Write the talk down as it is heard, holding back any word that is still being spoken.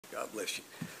God bless you.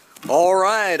 All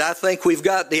right, I think we've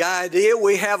got the idea.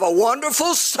 We have a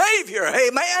wonderful Savior.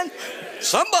 Amen.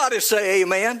 Somebody say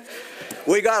amen.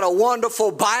 We got a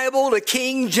wonderful Bible, the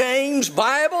King James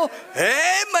Bible.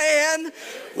 Amen.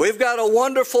 We've got a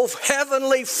wonderful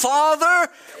Heavenly Father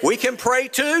we can pray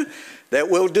to, that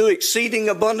will do exceeding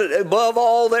abundant above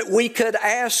all that we could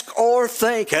ask or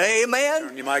think. Amen.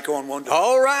 Turn your mic on one time.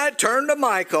 All right, turn the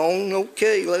mic on.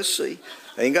 Okay, let's see.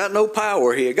 Ain't got no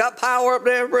power here. Got power up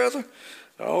there, brother?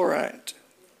 All right.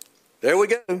 There we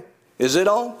go. Is it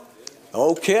on?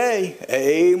 Okay.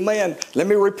 Amen. Let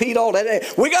me repeat all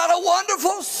that. We got a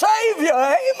wonderful Savior.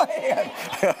 Amen.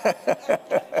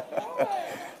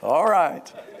 All right.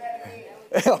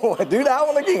 Do that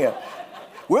one again.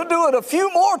 We'll do it a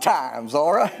few more times,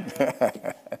 all right?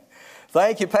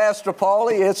 Thank you, Pastor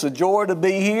Paulie. It's a joy to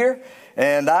be here.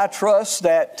 And I trust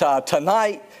that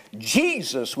tonight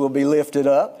Jesus will be lifted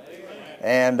up.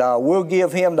 And we'll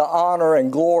give Him the honor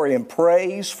and glory and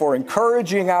praise for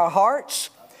encouraging our hearts,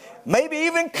 maybe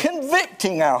even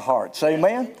convicting our hearts.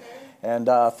 Amen. And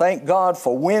thank God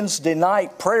for Wednesday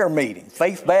night prayer meeting.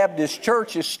 Faith Baptist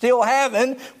Church is still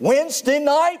having Wednesday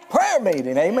night prayer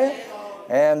meeting. Amen.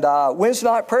 And Wednesday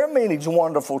night prayer meeting is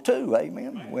wonderful too.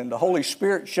 Amen. When the Holy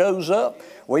Spirit shows up,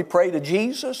 we pray to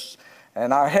Jesus,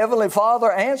 and our Heavenly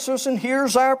Father answers and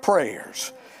hears our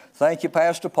prayers. Thank you,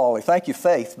 Pastor Paulie. Thank you,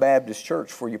 Faith Baptist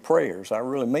Church, for your prayers. I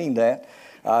really mean that.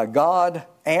 God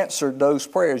answered those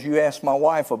prayers. You asked my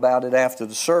wife about it after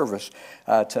the service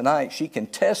tonight. She can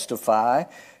testify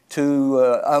to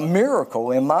a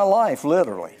miracle in my life,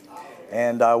 literally.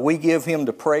 And we give Him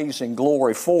the praise and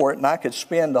glory for it. And I could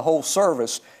spend the whole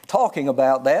service talking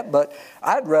about that, but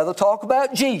I'd rather talk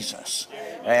about Jesus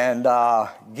and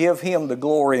give Him the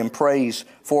glory and praise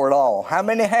for it all. How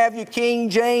many have your King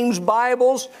James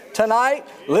Bibles tonight?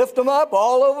 Lift them up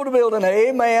all over the building.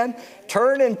 Amen.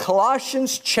 Turn in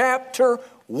Colossians chapter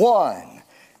 1.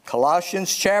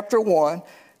 Colossians chapter 1.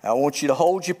 I want you to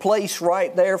hold your place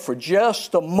right there for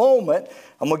just a moment.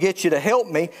 I'm going to get you to help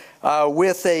me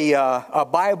with a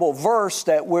Bible verse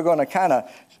that we're going to kind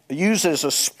of use as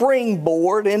a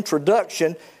springboard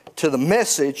introduction to the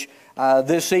message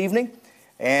this evening.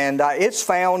 And it's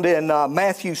found in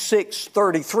Matthew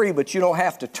 6:33, but you don't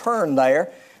have to turn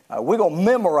there. We're going to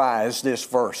memorize this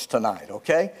verse tonight,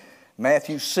 okay?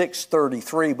 Matthew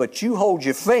 6:33, but you hold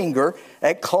your finger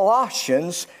at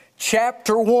Colossians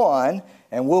chapter 1,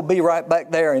 and we'll be right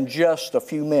back there in just a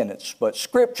few minutes. But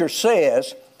Scripture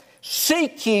says,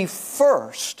 "Seek ye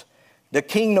first the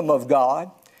kingdom of God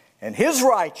and His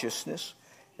righteousness,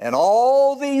 and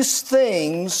all these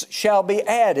things shall be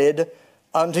added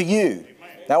unto you."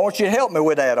 Now I want you to help me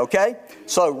with that, okay?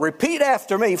 So repeat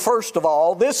after me, first of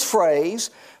all, this phrase,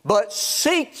 "But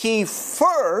seek ye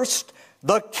first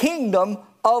the kingdom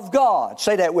of God."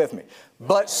 Say that with me.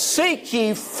 "But seek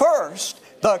ye first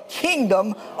the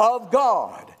kingdom of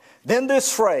God." Then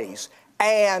this phrase,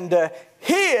 "and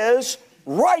His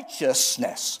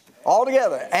righteousness." All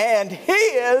together. "And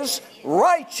His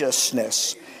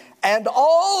righteousness. And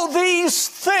all these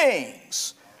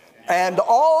things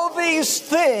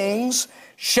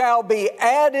shall be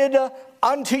added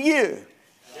unto you."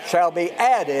 Shall be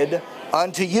added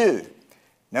unto you.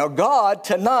 Now God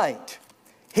tonight,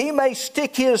 He may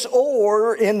stick His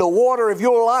oar in the water of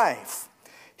your life.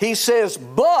 He says,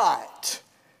 "But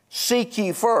seek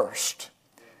ye first."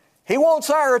 He wants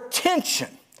our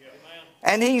attention.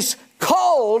 And He's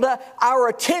called our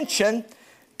attention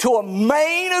to a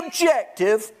main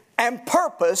objective and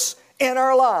purpose in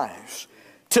our lives.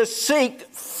 To seek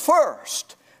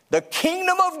first the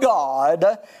kingdom of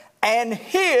God and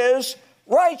His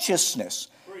righteousness.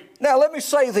 Now let me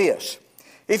say this.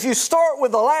 If you start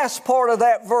with the last part of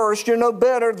that verse, you're no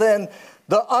better than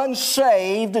the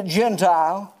unsaved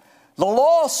Gentile, the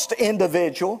lost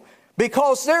individual,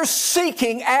 because they're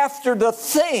seeking after the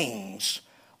things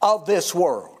of this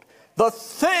world, the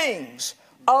things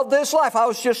of this life. I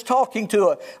was just talking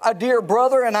to a dear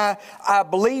brother, and I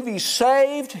believe he's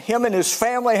saved. Him and his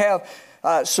family have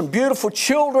some beautiful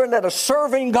children that are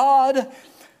serving God,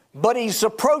 but he's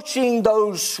approaching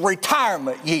those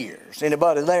retirement years.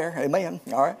 Anybody there? Amen.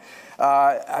 All right.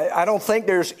 I don't think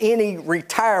there's any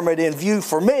retirement in view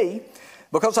for me,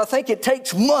 because I think it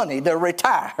takes money to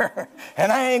retire.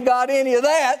 And I ain't got any of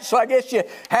that, so I guess you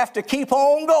have to keep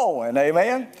on going.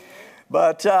 Amen.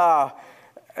 But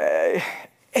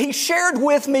he shared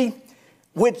with me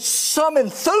with some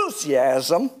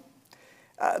enthusiasm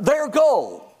their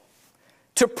goal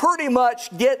to pretty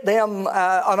much get them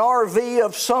an RV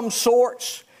of some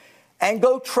sorts and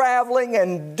go traveling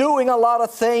and doing a lot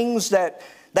of things that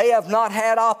they have not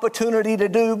had opportunity to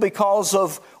do because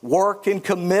of work and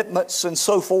commitments and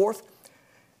so forth.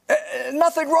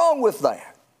 Nothing wrong with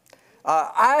that.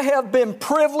 I have been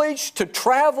privileged to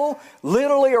travel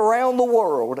literally around the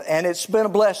world, and it's been a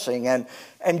blessing,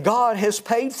 and God has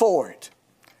paid for it.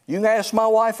 You can ask my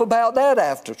wife about that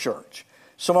after church.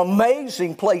 Some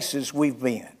amazing places we've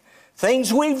been.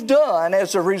 Things we've done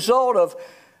as a result of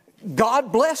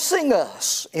God blessing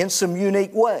us in some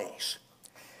unique ways.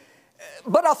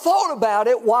 But I thought about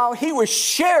it while he was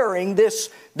sharing this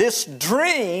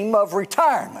dream of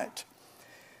retirement.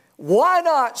 Why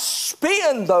not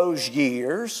spend those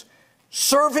years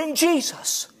serving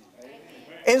Jesus?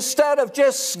 Instead of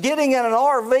just getting in an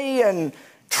RV and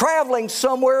traveling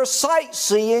somewhere,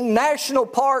 sightseeing, national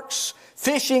parks,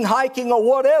 fishing, hiking, or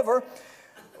whatever,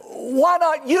 why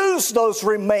not use those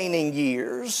remaining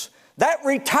years, that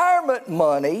retirement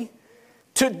money,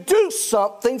 to do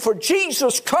something for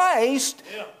Jesus Christ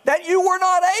that you were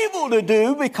not able to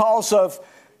do because of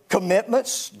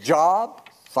commitments, job,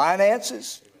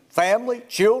 finances, family,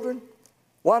 children?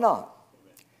 Why not?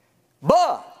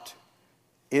 But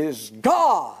is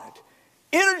God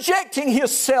interjecting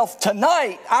Himself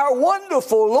tonight, our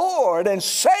wonderful Lord and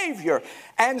Savior,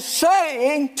 and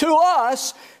saying to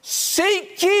us,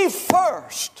 seek ye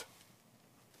first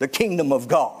the kingdom of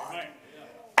God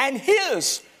and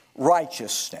His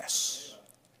righteousness.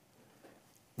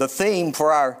 The theme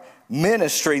for our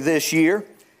ministry this year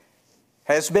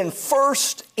has been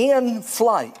first in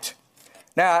flight.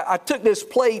 Now, I took this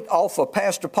plate off of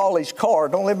Pastor Paulie's car.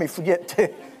 Don't let me forget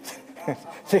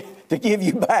to give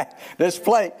you back this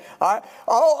plate. All right.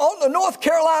 On the North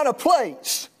Carolina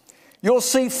plates, you'll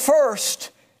see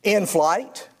first in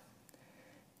flight.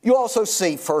 You also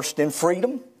see first in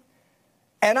freedom.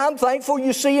 And I'm thankful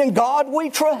you see in God we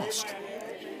trust.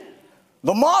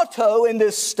 The motto in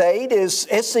this state is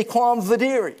esse quam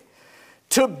videre,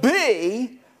 to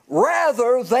be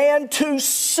rather than to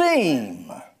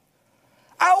seem.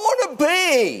 I want to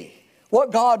be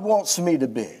what God wants me to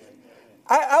be.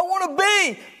 I want to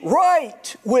be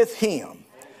right with Him.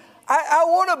 I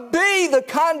want to be the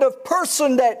kind of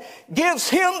person that gives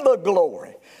Him the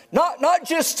glory. Not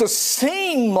just to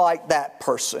seem like that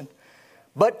person,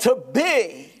 but to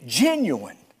be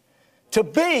genuine, to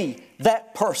be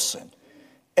that person.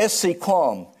 Esse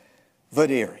quam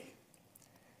videre.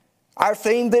 Our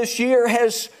theme this year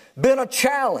has been a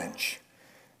challenge,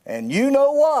 and you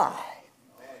know why.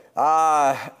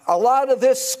 A lot of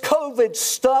this COVID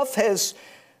stuff has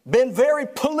been very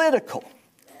political,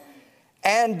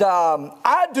 and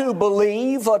I do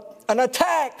believe an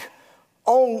attack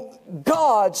on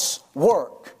God's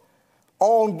work,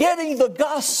 on getting the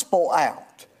gospel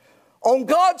out, on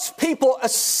God's people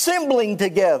assembling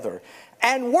together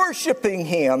and worshiping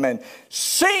Him and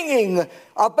singing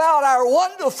about our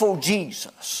wonderful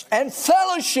Jesus and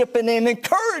fellowshipping and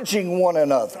encouraging one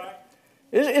another.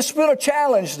 It's been a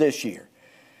challenge this year.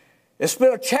 It's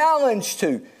been a challenge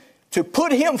to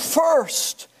put Him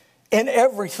first in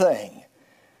everything,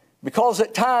 because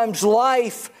at times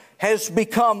life has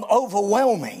become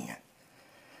overwhelming.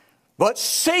 But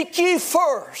seek ye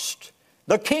first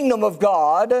the kingdom of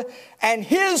God, and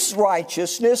His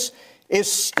righteousness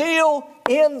is still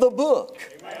in the book.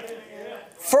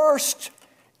 First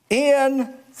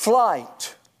in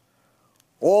flight.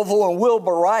 Orville and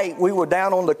Wilbur Wright, we were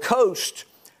down on the coast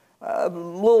a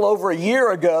little over a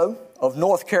year ago of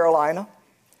North Carolina,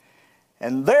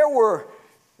 and there were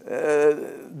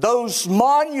those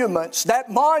monuments,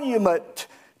 that monument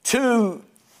to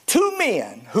two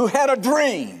men who had a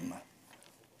dream,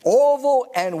 Orville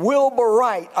and Wilbur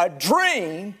Wright, a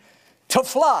dream to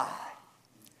fly.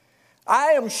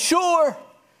 I am sure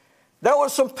there were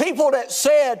some people that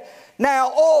said,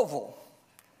 now Orville,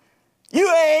 you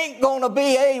ain't going to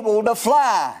be able to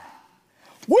fly.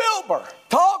 Wilbur,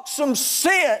 talk some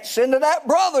sense into that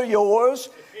brother of yours.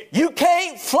 You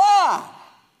can't fly.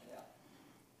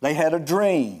 They had a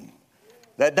dream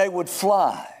that they would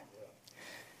fly.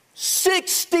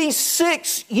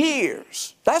 66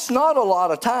 years. That's not a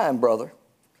lot of time, brother.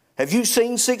 Have you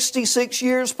seen 66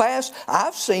 years pass?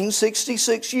 I've seen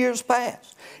 66 years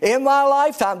pass. In my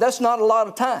lifetime, that's not a lot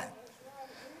of time.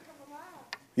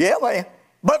 Yeah, man.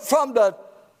 But from the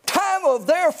time of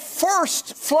their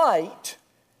first flight,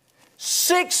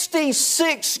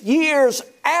 66 years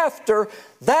after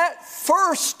that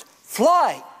first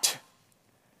flight,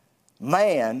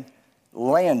 man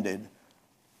landed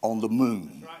on the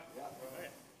moon.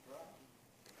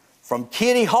 From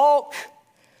Kitty Hawk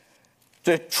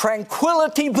to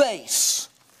Tranquility Base,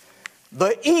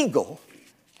 the eagle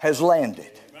has landed.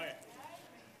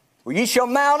 For ye shall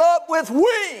mount up with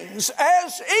wings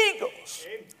as eagles.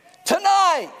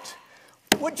 Tonight,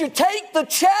 would you take the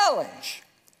challenge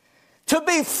to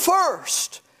be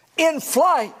first in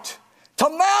flight, to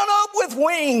mount up with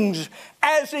wings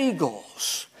as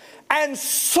eagles and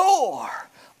soar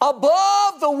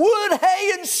above the wood,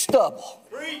 hay, and stubble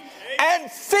and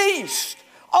feast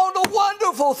on the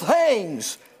wonderful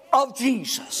things of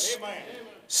Jesus.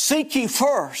 Seek ye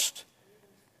first.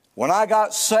 When I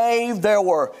got saved, there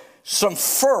were some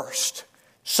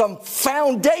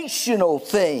foundational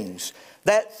things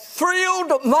that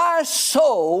thrilled my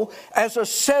soul as a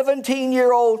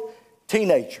 17-year-old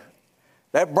teenager.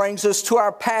 That brings us to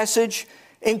our passage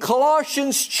in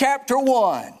Colossians chapter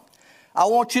 1. I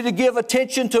want you to give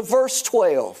attention to verse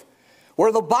 12,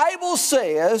 where the Bible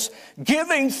says,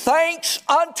 giving thanks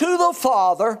unto the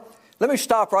Father. Let me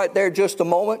stop right there just a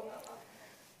moment.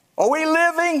 Are we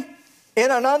living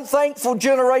in an unthankful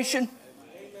generation?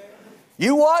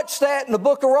 You watch that in the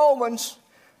book of Romans.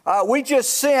 We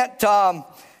just sent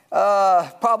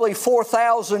probably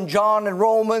 4,000 John and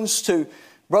Romans to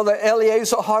Brother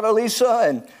Eliezer Hardelisa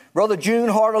and Brother June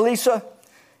Hardelisa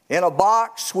in a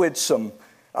box with some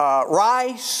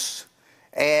rice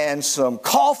and some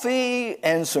coffee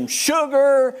and some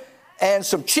sugar and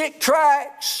some Chick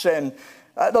Tracts. And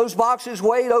those boxes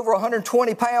weighed over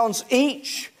 120 pounds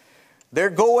each. They're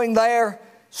going there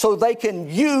so they can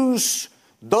use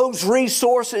those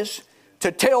resources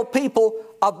to tell people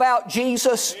about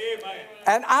Jesus. Amen.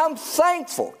 And I'm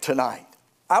thankful tonight.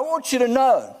 I want you to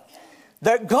know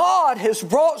that God has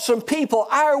brought some people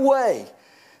our way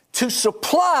to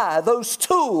supply those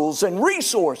tools and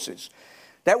resources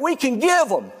that we can give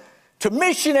them to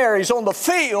missionaries on the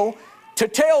field to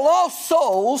tell lost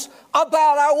souls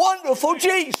about our wonderful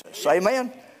Jesus.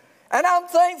 Amen. And I'm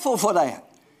thankful for that.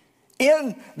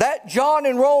 In that John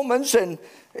and Romans, and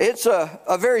it's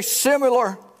a very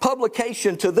similar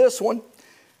publication to this one,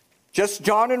 just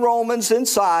John and Romans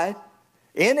inside,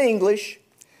 in English.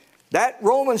 That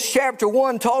Romans chapter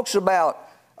 1 talks about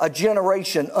a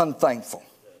generation unthankful.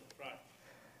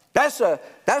 That's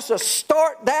a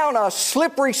start down a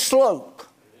slippery slope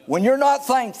when you're not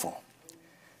thankful.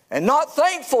 And not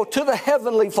thankful to the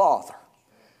Heavenly Father.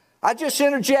 I just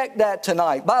interject that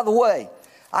tonight. By the way,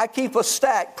 I keep a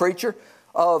stack, preacher,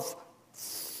 of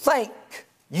thank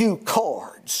you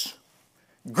cards,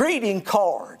 greeting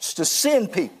cards to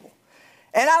send people.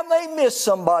 And I may miss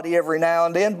somebody every now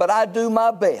and then, but I do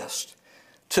my best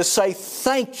to say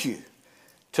thank you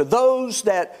to those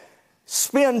that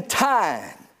spend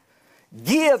time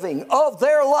giving of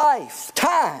their life,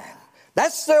 time.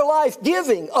 That's their life,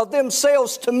 giving of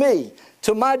themselves to me,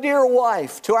 to my dear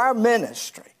wife, to our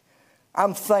ministry.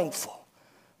 I'm thankful.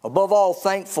 Above all,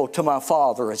 thankful to my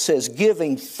Father. It says,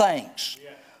 giving thanks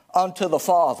unto the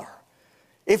Father.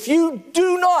 If you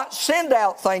do not send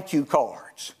out thank you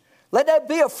cards, let that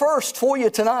be a first for you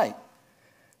tonight.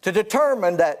 To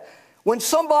determine that when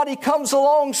somebody comes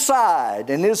alongside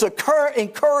and is an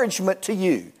encouragement to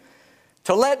you,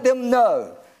 to let them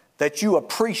know that you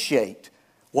appreciate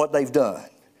what they've done.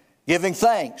 Giving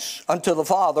thanks unto the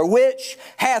Father, which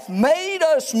hath made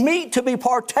us meet to be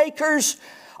partakers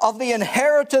of the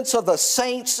inheritance of the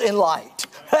saints in light.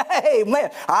 Hey, man,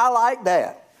 I like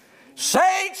that.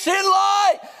 Saints in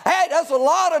light. Hey, that's a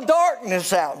lot of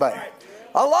darkness out there.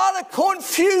 A lot of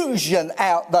confusion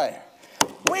out there.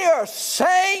 We are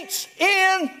saints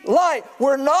in light.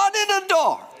 We're not in the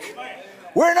dark.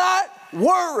 We're not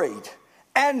worried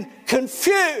and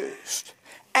confused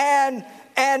and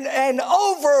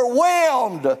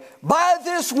overwhelmed by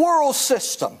this world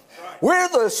system. We're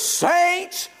the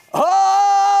saints of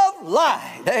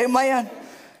light. Amen.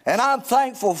 And I'm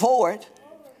thankful for it.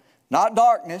 Not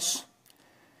darkness.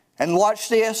 And watch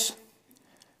this.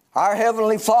 Our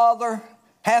Heavenly Father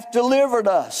hath delivered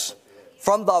us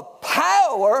from the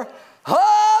power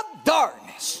of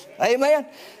darkness. Amen.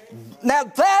 Now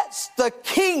that's the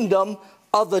kingdom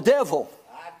of the devil.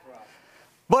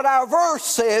 But our verse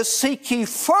says, seek ye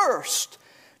first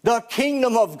the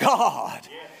kingdom of God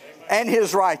and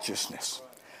His righteousness.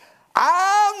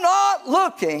 I'm not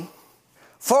looking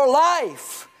for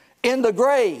life in the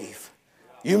grave.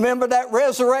 You remember that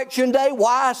resurrection day?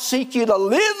 Why seek ye the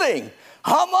living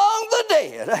among the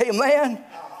dead? Amen.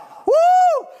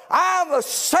 Woo! I'm a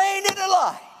saint in the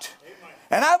light.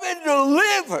 And I've been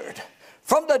delivered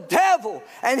from the devil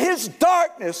and his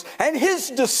darkness and his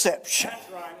deception.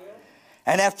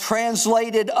 And have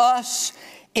translated us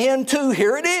into,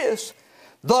 here it is,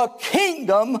 the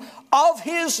kingdom of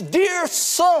His dear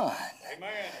Son. Amen.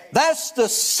 That's the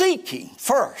seeking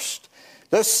first.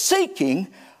 The seeking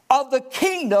of the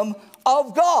kingdom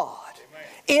of God. Amen.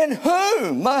 in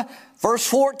whom, verse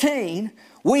 14,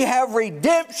 we have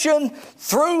redemption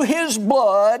through his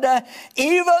blood,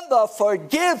 even the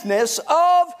forgiveness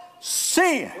of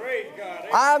sin.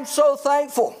 I'm so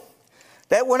thankful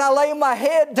that when I lay my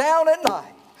head down at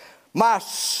night, my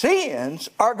sins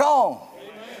are gone.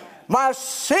 My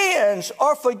sins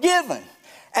are forgiven.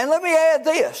 And let me add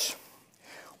this.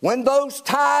 When those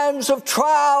times of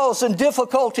trials and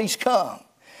difficulties come,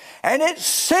 and it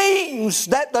seems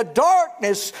that the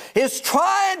darkness is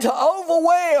trying to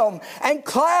overwhelm and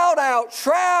cloud out,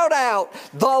 shroud out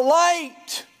the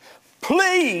light,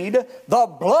 plead the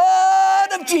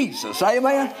blood of Jesus.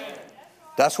 Amen?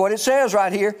 That's what it says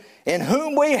right here. In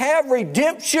whom we have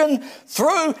redemption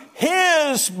through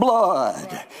his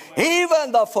blood,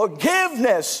 even the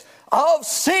forgiveness of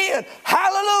sin.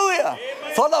 Hallelujah.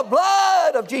 Amen. For the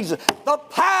blood of Jesus, the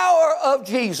power of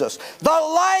Jesus, the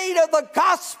light of the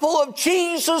gospel of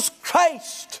Jesus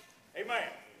Christ. Amen.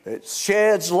 It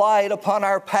sheds light upon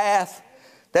our path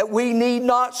that we need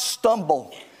not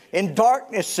stumble in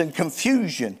darkness and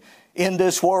confusion in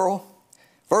this world.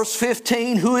 Verse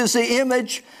 15, who is the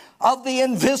image of the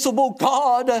invisible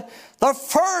God, the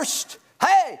first.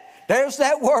 Hey, there's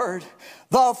that word.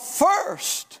 The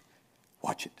first.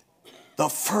 Watch it. The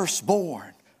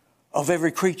firstborn of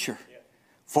every creature.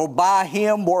 For by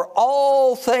him were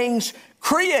all things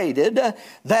created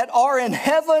that are in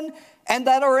heaven and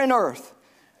that are in earth,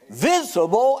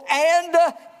 visible and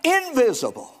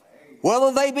invisible,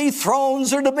 whether they be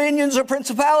thrones or dominions or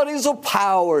principalities or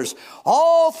powers.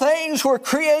 All things were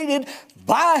created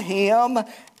by him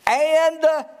and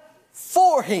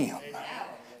for him.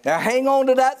 Now hang on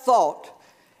to that thought.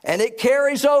 And it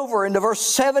carries over into verse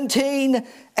 17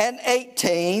 and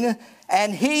 18.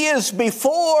 And he is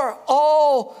before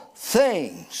all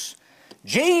things.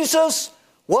 Jesus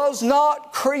was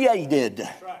not created.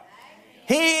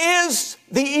 He is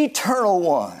the eternal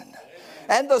one.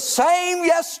 And the same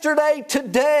yesterday,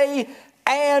 today,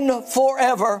 and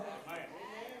forever.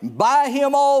 By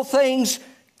him all things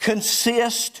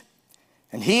consist.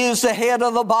 And he is the head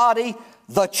of the body,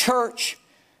 the church,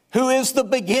 who is the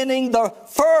beginning, the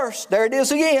first, there it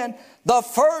is again, the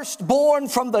firstborn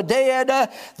from the dead,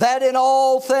 that in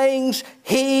all things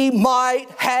he might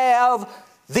have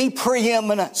the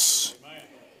preeminence. Amen.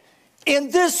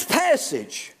 In this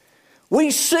passage,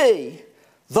 we see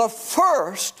the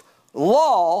first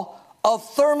law of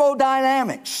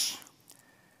thermodynamics.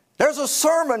 There's a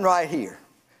sermon right here.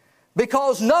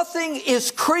 Because nothing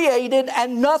is created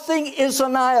and nothing is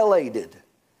annihilated.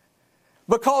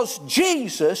 Because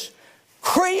Jesus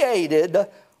created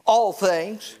all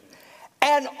things,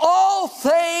 and all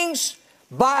things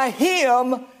by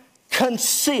him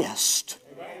consist.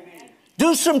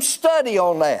 Do some study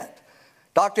on that.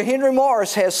 Dr. Henry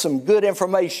Morris has some good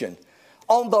information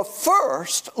on the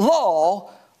first law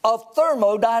of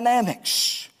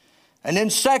thermodynamics. And then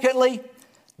secondly,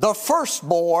 the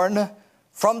firstborn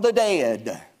from the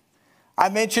dead. I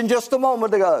mentioned just a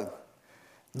moment ago,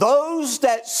 those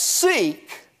that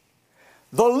seek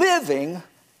the living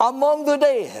among the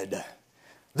dead.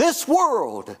 This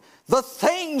world, the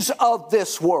things of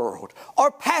this world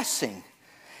are passing.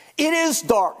 It is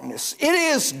darkness. It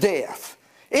is death.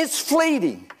 It's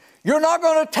fleeting. You're not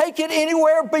going to take it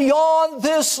anywhere beyond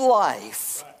this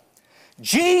life.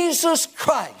 Jesus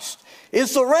Christ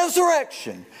is the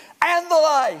resurrection and the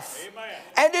life. Amen.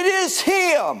 And it is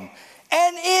him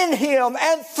and in him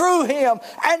and through him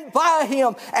and by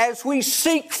him as we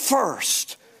seek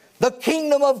first the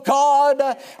kingdom of God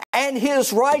and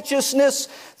his righteousness,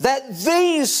 that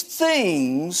these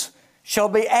things shall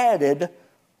be added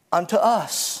unto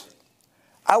us.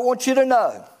 I want you to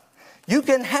know, you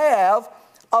can have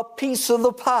a piece of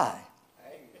the pie.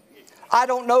 I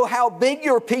don't know how big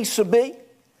your piece will be,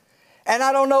 and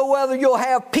I don't know whether you'll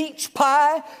have peach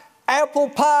pie, apple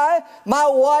pie. My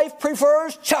wife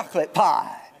prefers chocolate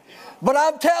pie. But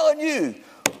I'm telling you,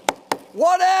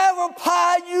 whatever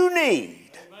pie you need,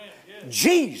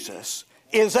 Jesus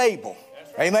is able.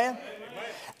 Amen?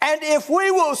 And if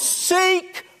we will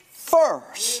seek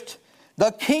first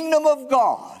the kingdom of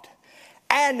God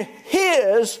and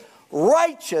his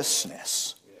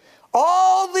righteousness,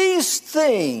 all these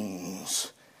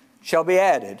things shall be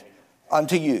added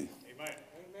unto you.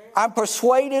 I'm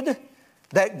persuaded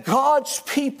that God's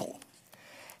people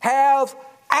have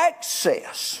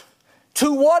access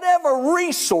to whatever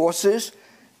resources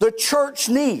the church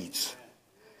needs,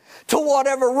 to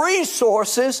whatever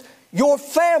resources your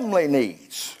family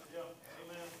needs.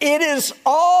 It is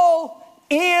all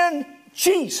in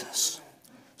Jesus.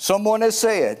 Someone has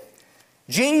said,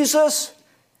 Jesus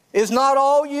is not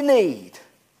all you need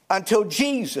until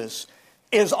Jesus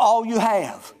is all you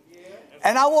have.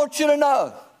 And I want you to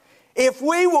know, if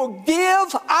we will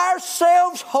give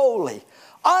ourselves wholly,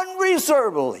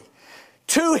 unreservedly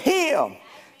to Him,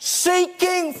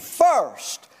 seeking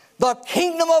first the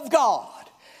kingdom of God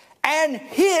and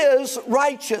His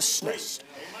righteousness,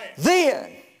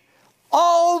 then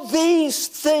all these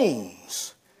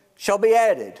things shall be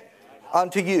added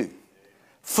unto you.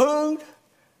 Food,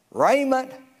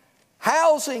 raiment,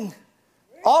 housing,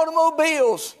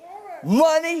 automobiles,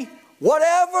 money,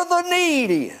 whatever the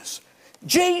need is.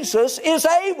 Jesus is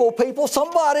able, people.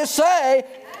 Somebody say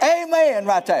amen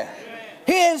right there.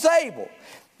 He is able.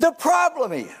 The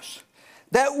problem is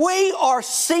that we are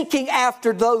seeking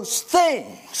after those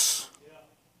things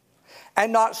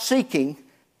and not seeking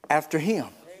after Him.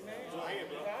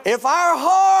 If our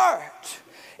heart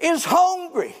is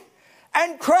hungry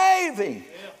and craving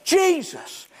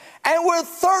Jesus, and we're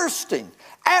thirsting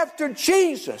after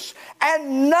Jesus,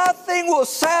 and nothing will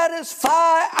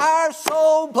satisfy our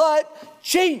soul but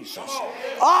Jesus,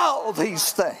 all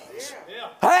these things,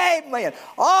 amen,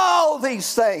 all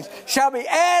these things shall be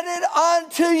added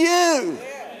unto you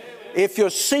if you're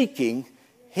seeking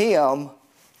Him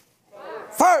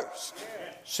first.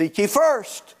 Seek ye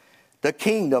first the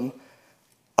kingdom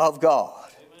of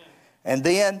God. And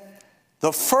then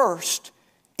the first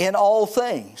in all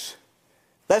things.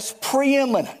 That's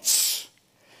preeminence.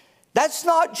 That's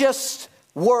not just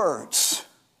words.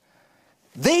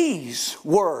 These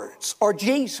words are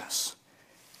Jesus.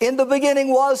 In the beginning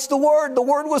was the Word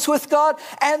was with God,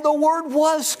 and the Word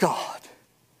was God.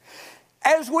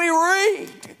 As we read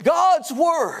God's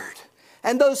Word,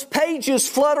 and those pages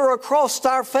flutter across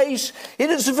our face, it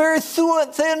is the very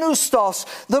theoustos,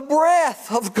 the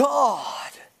breath of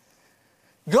God.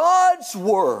 God's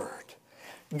Word,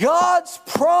 God's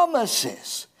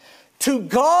promises to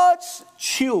God's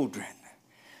children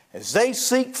as they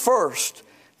seek first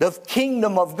the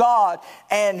kingdom of God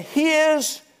and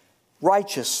His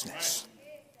righteousness.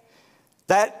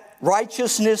 That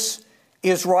righteousness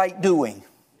is right doing.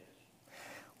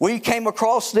 We came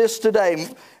across this today.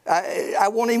 I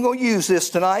won't even go use this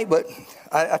tonight, but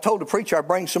I told the preacher I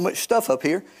bring so much stuff up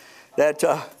here that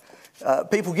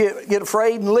people get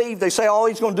afraid and leave. They say all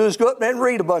he's going to do is go up there and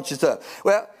read a bunch of stuff.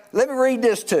 Well, let me read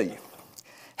this to you.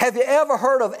 Have you ever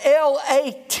heard of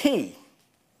LAT?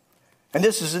 And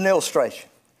this is an illustration.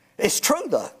 It's true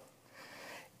though.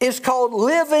 It's called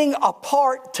living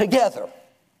apart together.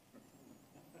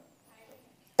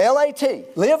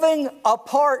 LAT, living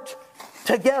apart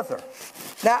together.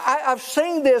 Now, I've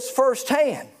seen this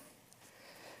firsthand.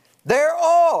 There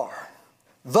are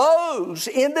those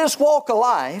in this walk of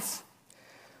life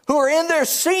who are in their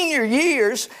senior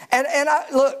years, and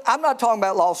look, I'm not talking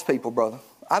about lost people, brother.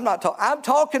 I'm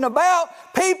talking about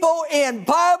people in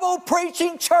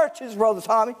Bible-preaching churches, Brother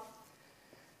Tommy.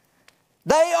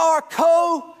 They are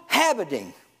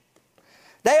cohabiting.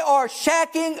 They are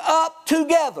shacking up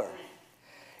together.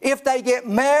 If they get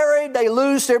married, they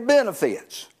lose their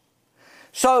benefits.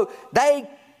 So they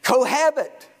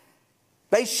cohabit.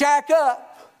 They shack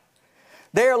up.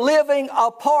 They're living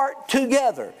apart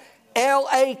together.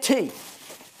 LAT.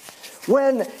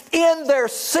 When in their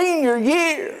senior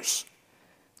years,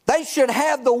 they should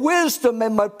have the wisdom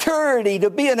and maturity to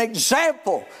be an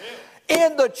example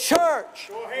in the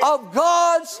church of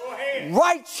God's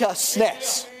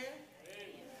righteousness.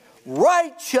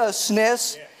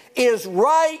 Righteousness is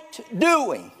right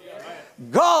doing.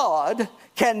 God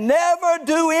can never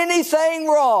do anything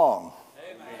wrong.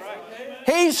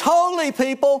 He's holy,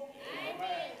 people.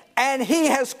 And He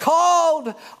has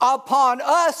called upon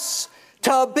us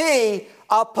to be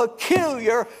a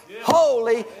peculiar,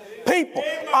 holy people.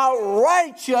 A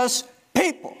righteous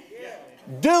people.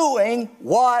 Doing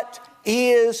what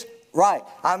is right.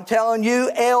 I'm telling you,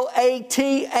 LAT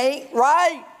ain't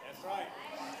right.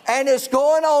 And it's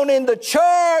going on in the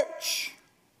church.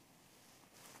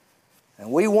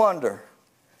 And we wonder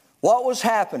what was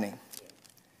happening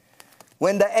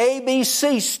when the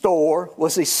ABC store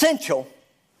was essential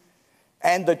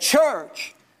and the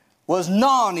church was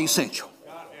non-essential.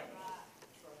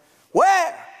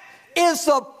 Where is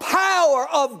the power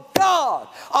of God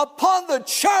upon the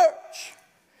church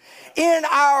in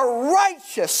our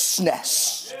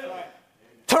righteousness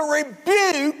to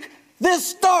rebuke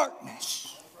this darkness?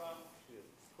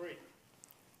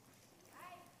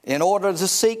 In order to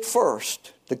seek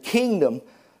first the kingdom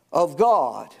of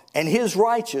God and His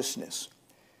righteousness,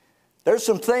 there's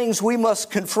some things we must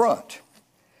confront.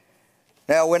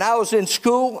 Now, when I was in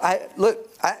school, thank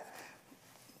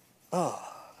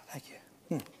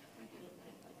you.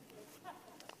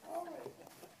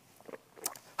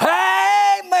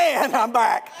 Amen, I'm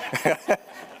back.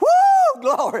 Woo,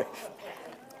 glory.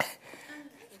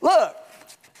 Look,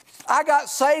 I got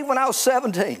saved when I was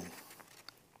 17.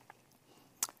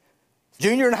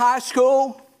 Junior in high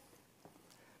school,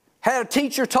 had a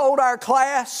teacher told our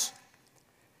class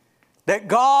that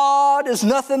God is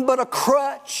nothing but a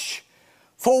crutch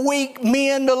for weak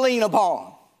men to lean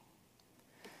upon.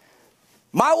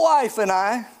 My wife and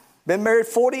I, been married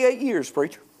 48 years,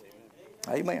 preacher.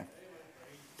 Amen.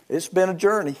 It's been a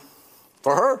journey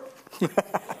for her.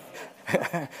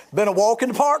 Been a walk in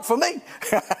the park for me.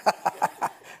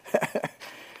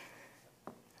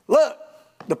 Look,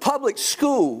 the public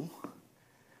school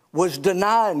was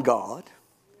denying God.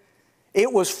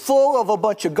 It was full of a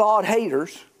bunch of God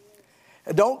haters.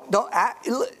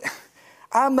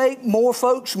 I make more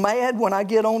folks mad when I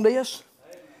get on this.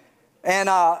 And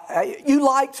you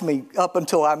liked me up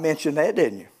until I mentioned that,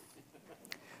 didn't you?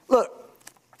 Look,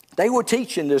 they were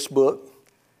teaching this book,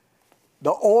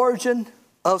 The Origin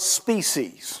of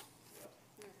Species.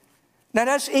 Now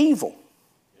that's evil.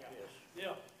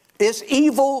 It's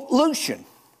evolution.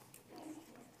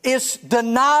 It's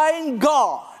denying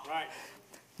God,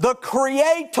 the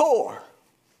Creator.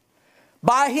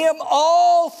 By Him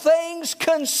all things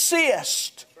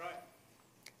consist.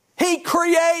 He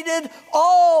created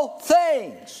all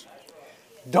things.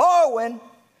 Darwin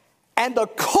and the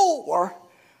core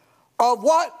of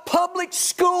what public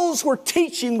schools were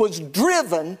teaching was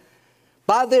driven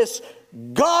by this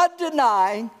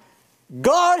God-denying,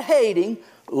 God-hating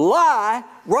lie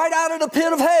right out of the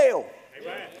pit of hell.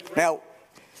 Amen. Now,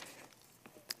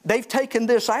 they've taken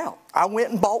this out. I went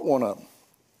and bought one of them.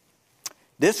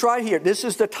 This right here, this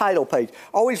is the title page.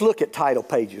 Always look at title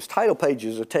pages. Title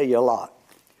pages will tell you a lot.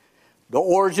 The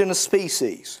Origin of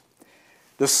Species.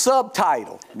 The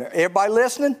subtitle. Now, everybody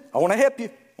listening? I want to help you.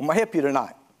 I'm going to help you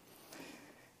tonight.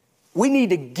 We need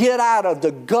to get out of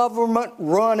the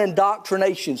government-run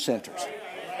indoctrination centers.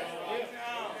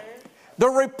 The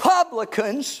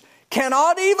Republicans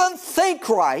cannot even think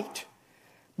right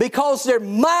because their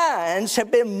minds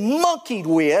have been monkeyed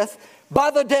with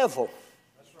by the devil.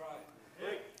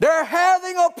 They're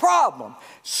having a problem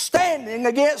standing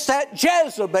against that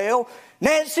Jezebel,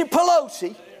 Nancy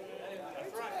Pelosi,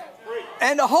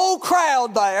 and the whole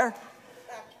crowd there.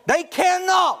 They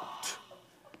cannot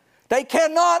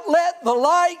let the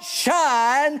light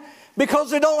shine because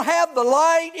they don't have the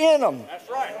light in them. That's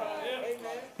right.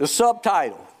 The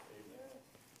subtitle.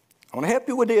 I want to help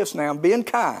you with this now. I'm being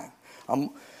kind. I'm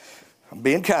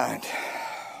being kind.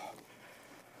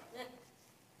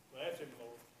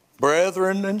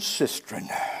 Brethren and sistren,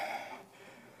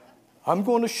 I'm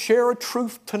going to share a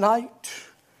truth tonight,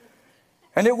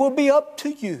 and it will be up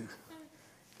to you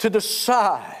to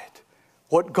decide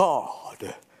what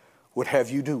God would have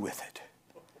you do with it.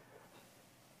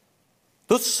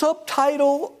 The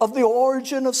subtitle of The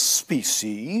Origin of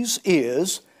Species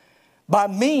is By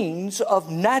Means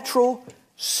of Natural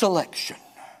Selection.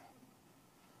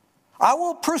 I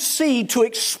will proceed to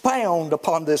expound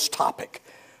upon this topic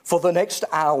for the next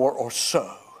hour or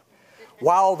so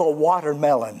while the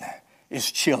watermelon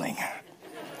is chilling.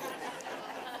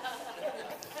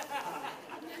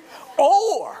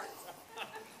 Or,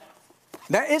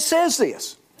 now it says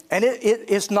this, and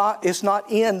it's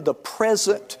not in the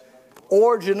present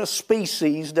Origin of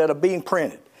Species that are being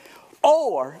printed.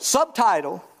 Or,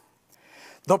 subtitle,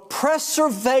 the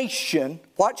preservation,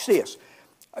 watch this,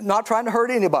 I'm not trying to hurt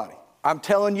anybody. I'm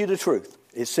telling you the truth.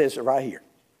 It says it right here.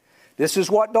 This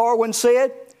is what Darwin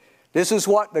said. This is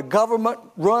what the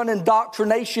government-run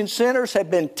indoctrination centers have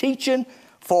been teaching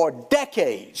for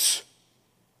decades.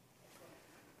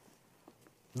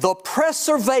 The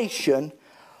preservation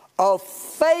of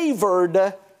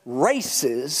favored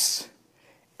races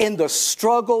in the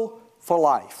struggle for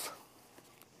life.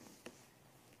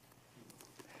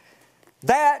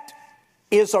 That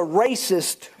is a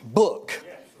racist book.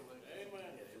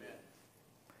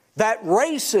 That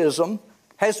racism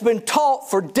has been taught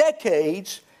for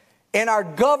decades in our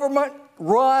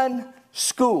government-run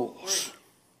schools.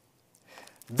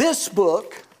 This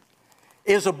book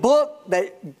is a book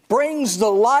that brings the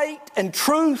light and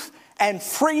truth and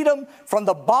freedom from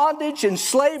the bondage and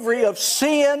slavery of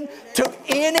sin to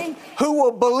any who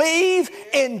will believe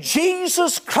in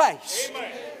Jesus Christ,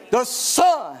 the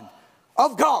Son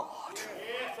of God.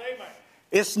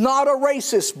 It's not a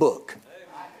racist book.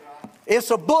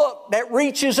 It's a book that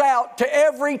reaches out to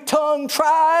every tongue,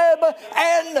 tribe,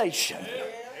 and nation.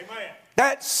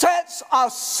 That sets a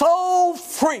soul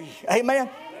free. Amen.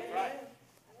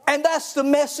 And that's the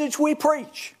message we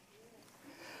preach.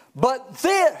 But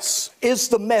this is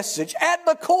the message at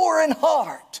the core and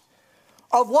heart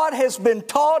of what has been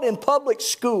taught in public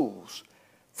schools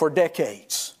for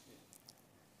decades.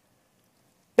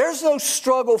 There's no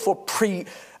struggle for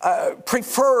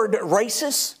preferred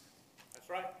races. That's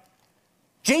right.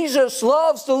 Jesus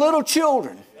loves the little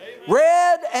children.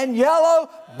 Red and yellow,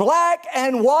 black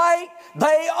and white,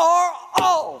 they are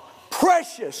all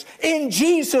precious in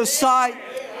Jesus' sight.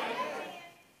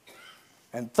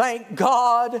 And thank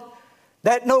God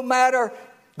that no matter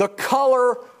the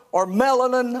color or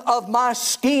melanin of my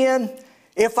skin,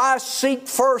 if I seek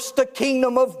first the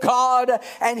kingdom of God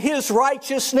and His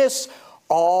righteousness,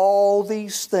 all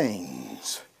these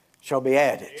things shall be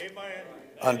added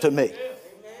unto me.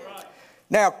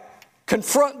 Now,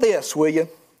 confront this, will you?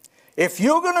 If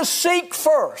you're going to seek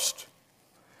first,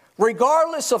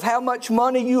 regardless of how much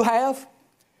money you have,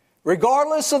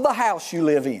 regardless of the house you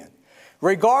live in,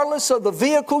 regardless of the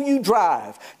vehicle you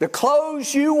drive, the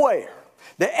clothes you wear,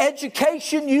 the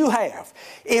education you have,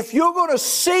 if you're going to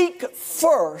seek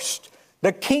first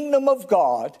the kingdom of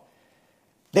God,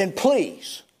 then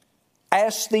please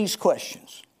ask these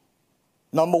questions.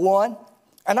 Number one,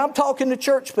 and I'm talking to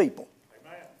church people.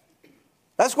 Amen.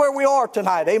 That's where we are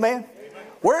tonight, amen? Amen.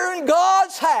 We're in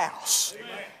God's house,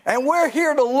 amen, and we're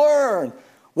here to learn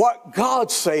what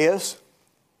God says.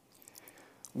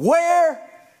 Where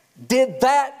did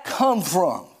that come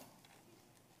from?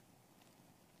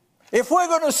 If we're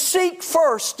going to seek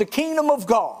first the kingdom of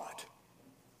God,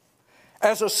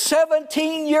 as a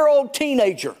 17-year-old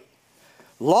teenager,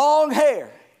 long hair,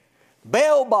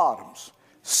 bell bottoms,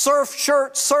 surf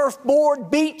shirt, surfboard,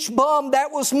 beach bum,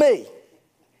 that was me.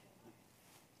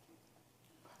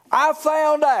 I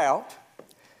found out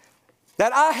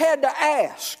that I had to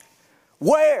ask,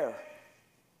 where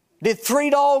did Three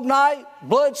Dog Night,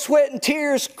 Blood, Sweat, and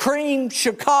Tears, Cream,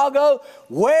 Chicago,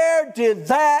 where did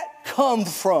that come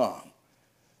from?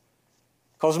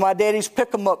 Because my daddy's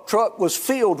pick-em-up truck was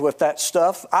filled with that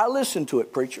stuff. I listened to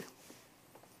it, preacher.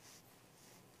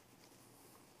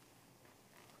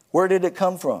 Where did it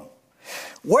come from?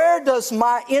 Where does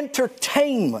my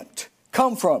entertainment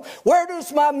come from? Where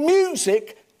does my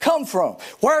music come from?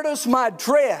 Where does my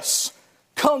dress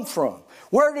come from?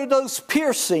 Where do those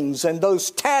piercings and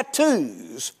those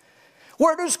tattoos,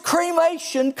 where does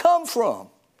cremation come from?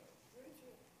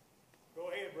 Go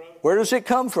ahead, brother. Where does it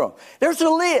come from? There's a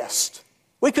list.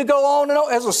 We could go on and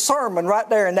on as a sermon right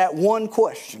there in that one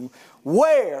question.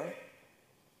 Where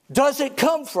does it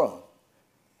come from?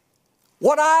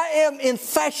 What I am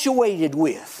infatuated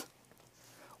with,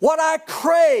 what I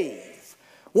crave,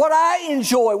 what I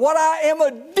enjoy, what I am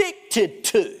addicted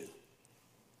to.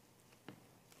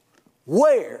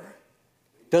 Where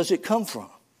does it come from?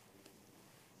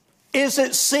 Is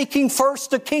it seeking first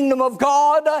the kingdom of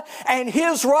God and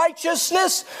His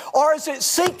righteousness? Or is it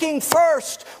seeking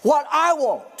first what I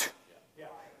want?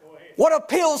 What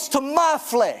appeals to my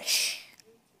flesh?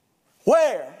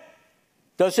 Where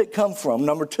does it come from?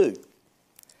 Number two,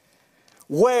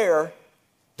 where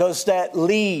does that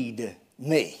lead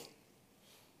me?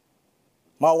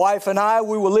 My wife and I,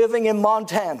 we were living in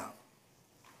Montana.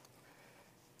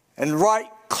 And right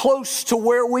close to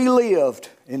where we lived,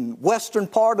 in western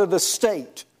part of the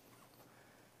state,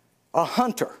 a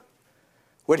hunter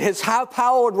with his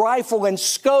high-powered rifle and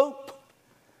scope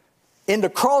in the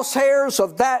crosshairs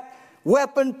of that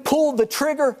weapon pulled the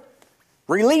trigger,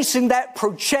 releasing that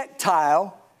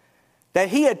projectile that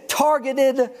he had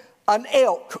targeted an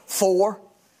elk for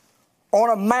on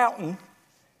a mountain.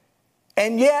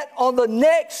 And yet on the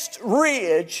next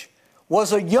ridge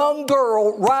was a young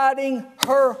girl riding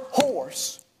her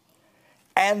horse.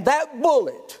 And that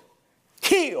bullet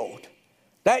killed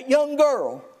that young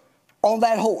girl on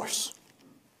that horse.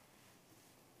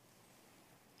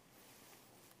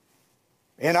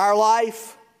 In our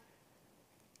life,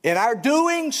 in our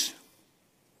doings,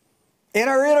 in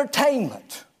our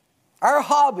entertainment, our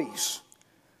hobbies,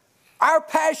 our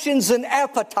passions and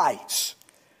appetites,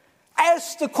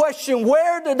 ask the question,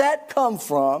 where did that come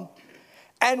from?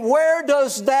 And where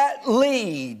does that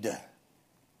lead?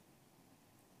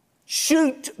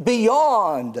 Shoot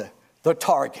beyond the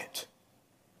target.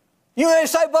 You may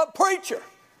say, but preacher,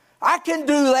 I can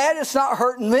do that. It's not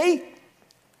hurting me.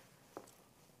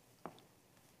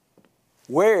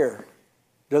 Where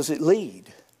does it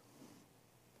lead?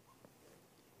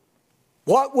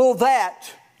 What will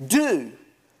that do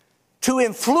to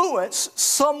influence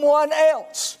someone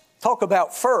else? Talk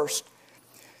about first.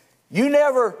 You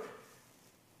never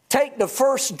take the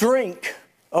first drink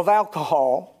of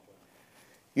alcohol.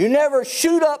 You never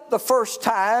shoot up the first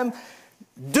time,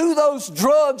 do those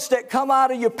drugs that come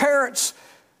out of your parents'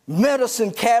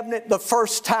 medicine cabinet the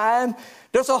first time.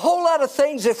 There's a whole lot of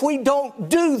things if we don't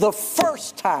do the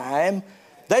first time,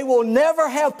 they will never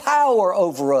have power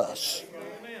over us.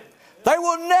 They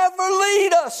will never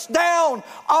lead us down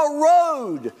a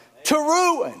road to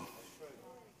ruin.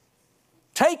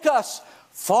 Take us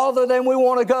farther than we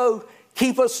want to go,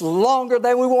 keep us longer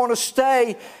than we want to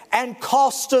stay, and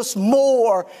cost us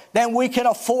more than we can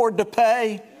afford to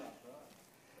pay.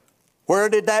 Where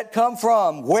did that come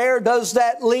from? Where does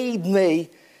that lead me?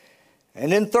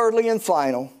 And then thirdly and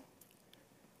final,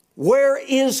 where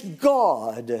is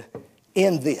God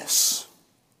in this?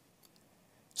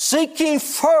 Seek ye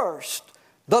first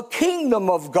the kingdom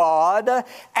of God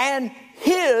and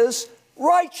His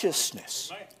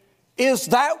righteousness. Is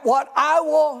that what I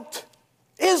want?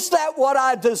 Is that what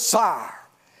I desire?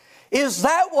 Is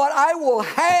that what I will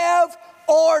have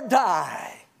or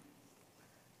die?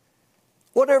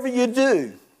 Whatever you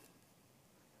do,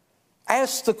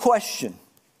 ask the question,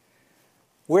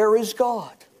 where is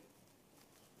God?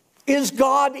 Is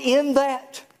God in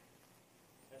that?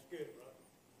 That's good, brother.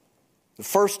 The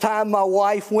first time my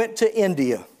wife went to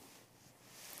India,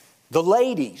 the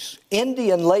ladies,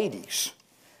 Indian ladies,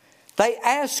 they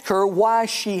asked her why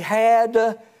she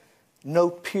had no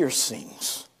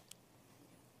piercings.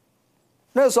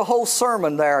 There's a whole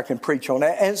sermon there I can preach on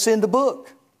that, and it's in the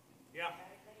book. Yeah.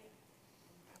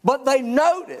 But they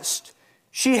noticed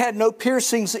she had no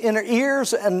piercings in her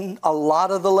ears, and a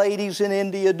lot of the ladies in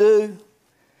India do.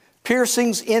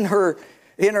 Piercings in her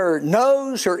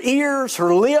nose, her ears,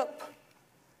 her lip.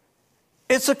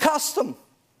 It's a custom.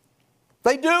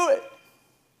 They do it.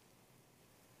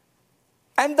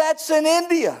 And that's in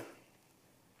India.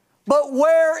 But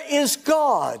where is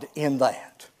God in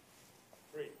that?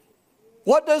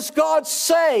 What does God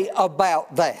say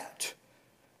about that?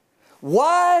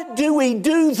 Why do we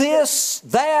do this,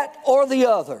 that, or the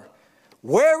other?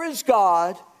 Where is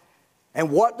God,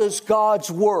 and what does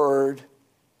God's Word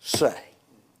say?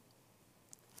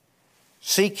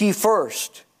 Seek ye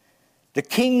first the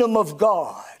kingdom of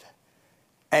God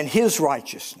and His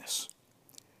righteousness.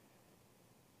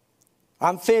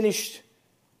 I'm finished,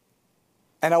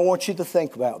 and I want you to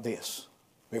think about this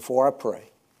before I pray.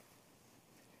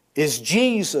 Is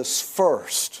Jesus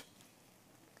first,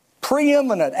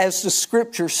 preeminent as the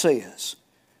Scripture says,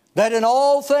 that in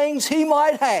all things He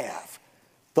might have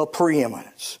the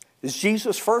preeminence? Is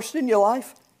Jesus first in your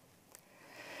life?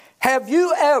 Have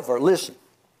you ever, listen,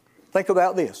 think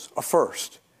about this, a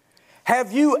first.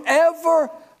 Have you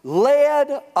ever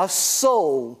led a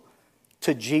soul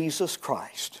to Jesus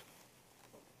Christ?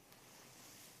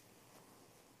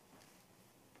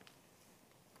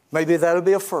 Maybe that'll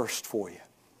be a first for you.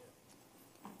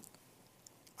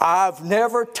 I've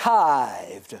never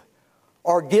tithed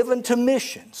or given to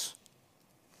missions.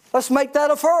 Let's make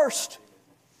that a first.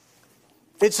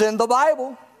 It's in the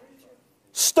Bible.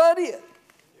 Study it.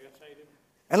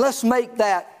 And let's make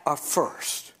that a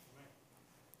first.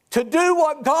 To do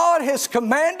what God has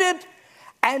commanded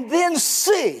and then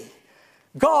see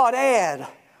God add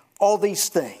all these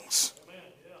things.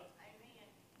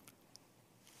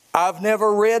 I've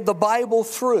never read the Bible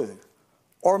through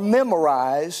or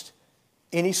memorized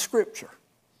any scripture.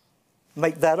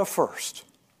 Make that a first.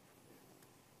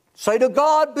 Say to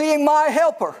God, being my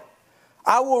helper,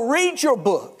 I will read your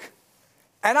book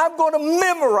and I'm going to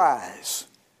memorize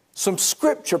some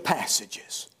scripture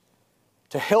passages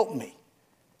to help me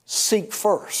seek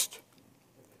first.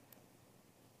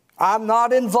 I'm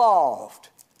not involved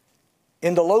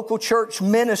in the local church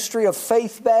ministry of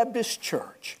Faith Baptist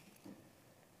Church.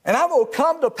 And I'm going to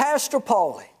come to Pastor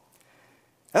Paulie.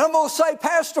 And I'm going to say,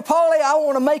 Pastor Paulie, I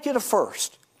want to make it a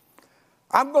first.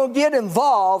 I'm going to get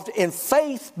involved in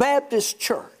Faith Baptist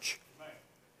Church.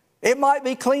 It might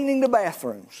be cleaning the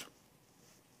bathrooms.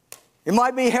 It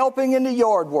might be helping in the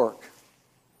yard work.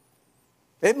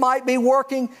 It might be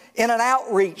working in an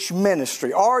outreach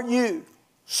ministry. RU,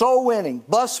 soul winning,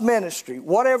 bus ministry,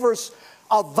 whatever's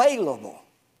available.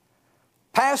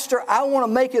 Pastor, I want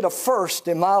to make it a first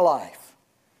in my life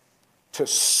to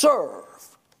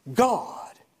serve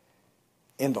God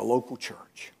in the local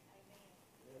church.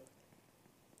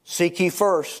 Seek ye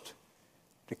first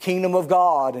the kingdom of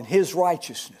God and His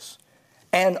righteousness.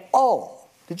 And all,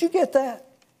 did you get that?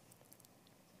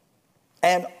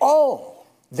 And all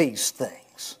these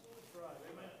things.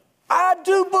 I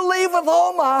do believe with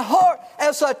all my heart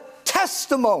as a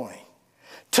testimony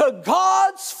to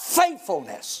God's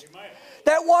faithfulness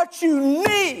that what you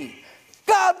need,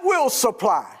 God will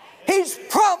supply. He's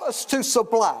promised to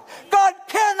supply. God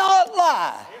cannot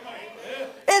lie.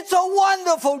 It's a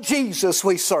wonderful Jesus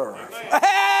we serve.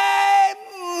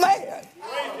 Amen.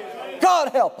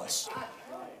 God help us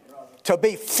to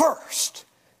be first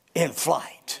in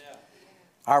flight.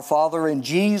 Our Father, in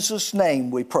Jesus'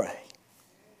 name we pray.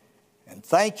 And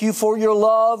thank you for your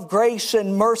love, grace,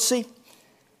 and mercy.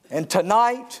 And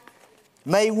tonight,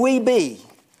 may we be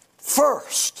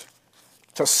first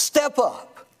to step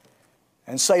up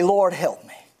and say, Lord, help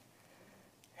me.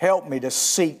 Help me to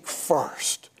seek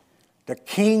first the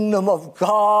kingdom of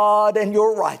God and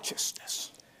your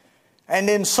righteousness. And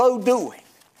in so doing,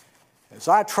 as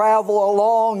I travel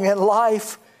along in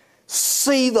life,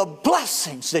 see the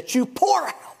blessings that you pour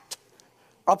out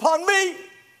upon me,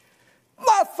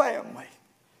 my family,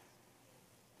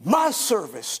 my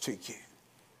service to you.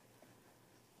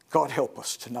 God, help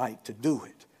us tonight to do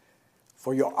it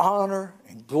for your honor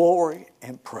and glory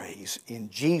and praise in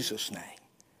Jesus' name.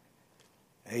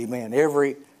 Amen.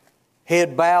 Every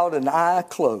head bowed and eye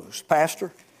closed.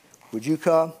 Pastor, would you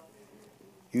come?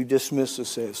 You dismiss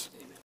us as